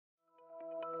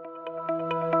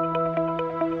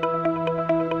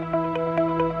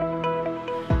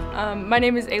My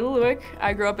name is Ayla Lewick.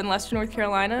 I grew up in Leicester, North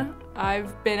Carolina.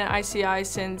 I've been at ICI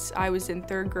since I was in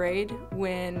 3rd grade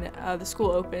when the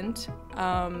school opened.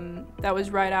 That was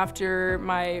right after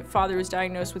my father was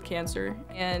diagnosed with cancer,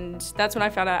 and that's when I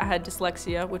found out I had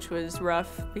dyslexia, which was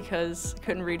rough because I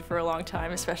couldn't read for a long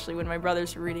time, especially when my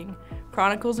brothers were reading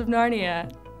Chronicles of Narnia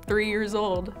at 3 years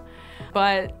old.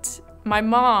 But my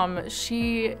mom,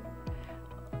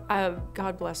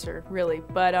 God bless her, really,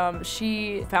 but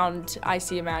she found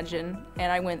IC Imagine, and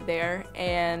I went there,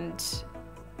 and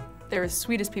they were the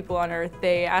sweetest people on earth.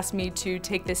 They asked me to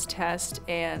take this test,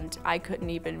 and I couldn't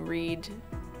even read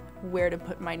where to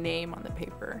put my name on the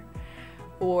paper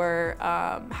or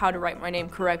how to write my name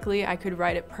correctly. I could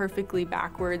write it perfectly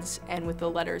backwards and with the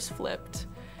letters flipped.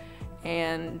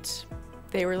 And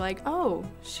they were like, oh,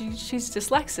 she's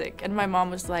dyslexic. And my mom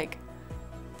was like,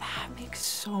 that makes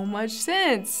so much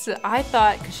sense. I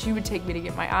thought, because she would take me to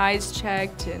get my eyes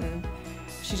checked, and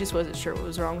she just wasn't sure what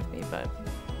was wrong with me, but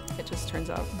it just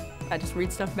turns out I just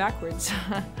read stuff backwards.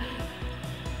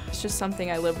 It's just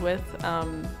something I live with.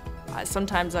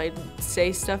 Sometimes I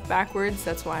say stuff backwards,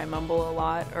 that's why I mumble a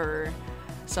lot, or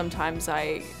sometimes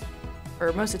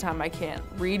most of the time I can't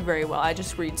read very well, I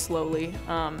just read slowly.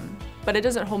 But it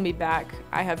doesn't hold me back.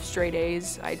 I have straight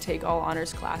A's, I take all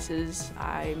honors classes,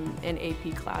 I'm in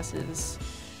AP classes.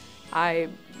 I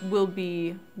will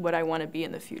be what I want to be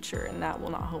in the future, and that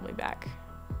will not hold me back.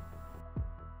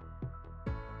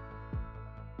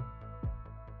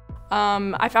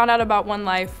 I found out about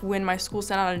OneLife when my school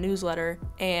sent out a newsletter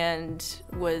and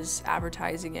was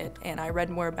advertising it, and I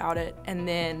read more about it, and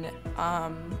then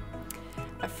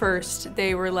at first,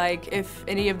 they were like, if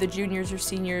any of the juniors or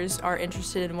seniors are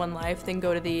interested in OneLife, then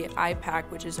go to the IPAC,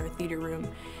 which is our theater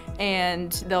room,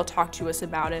 and they'll talk to us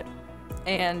about it.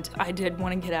 And I did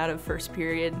want to get out of first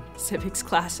period civics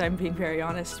class, I'm being very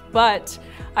honest. But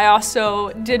I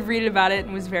also did read about it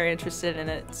and was very interested in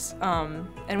it,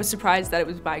 and was surprised that it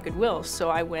was by Goodwill. So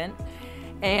I went,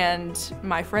 and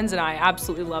my friends and I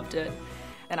absolutely loved it.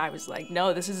 And I was like,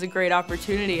 no, this is a great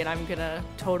opportunity, and I'm gonna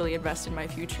totally invest in my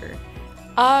future.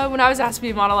 When I was asked to be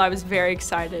a model, I was very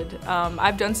excited.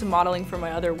 I've done some modeling for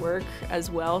my other work as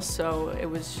well, so it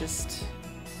was just,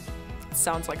 it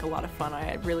sounds like a lot of fun.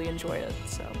 I really enjoy it,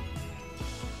 so.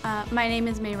 My name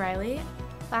is Mae Reilly.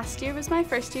 Last year was my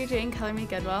first year doing Color Me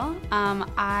Goodwill.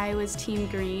 I was team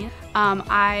green.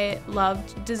 I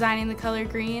loved designing the color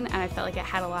green, and I felt like it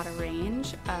had a lot of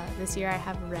range. This year I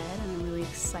have red, and I'm really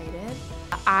excited.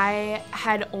 I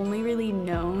had only really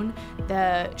known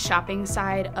the shopping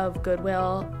side of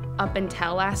Goodwill up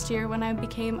until last year when I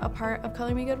became a part of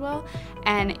Color Me Goodwill,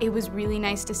 and it was really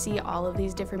nice to see all of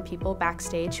these different people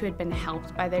backstage who had been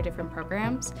helped by their different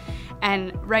programs.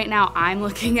 And right now I'm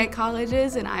looking at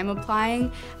colleges and I'm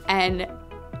applying, and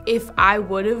if I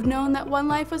would have known that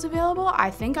OneLife was available,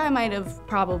 I think I might have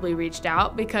probably reached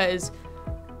out, because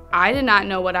I did not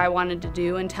know what I wanted to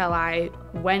do until I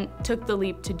took the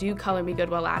leap to do Color Me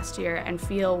Goodwill last year and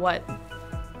feel what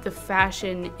the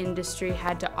fashion industry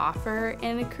had to offer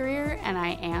in a career, and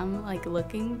I am like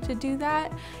looking to do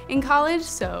that in college,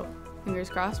 so fingers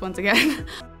crossed once again.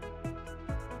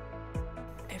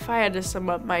 If I had to sum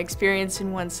up my experience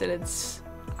in one sentence,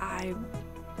 I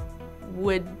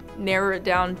would narrow it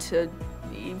down to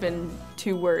even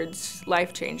 2 words: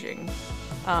 life-changing.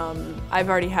 I've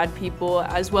already had people,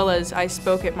 as well as I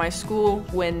spoke at my school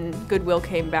when Goodwill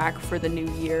came back for the new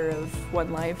year of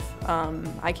OneLife.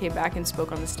 I came back and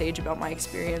spoke on the stage about my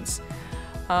experience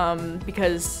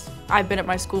because I've been at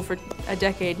my school for a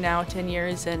decade now, 10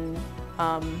 years, and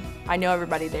I know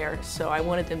everybody there, so I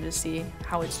wanted them to see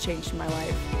how it's changed my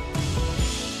life.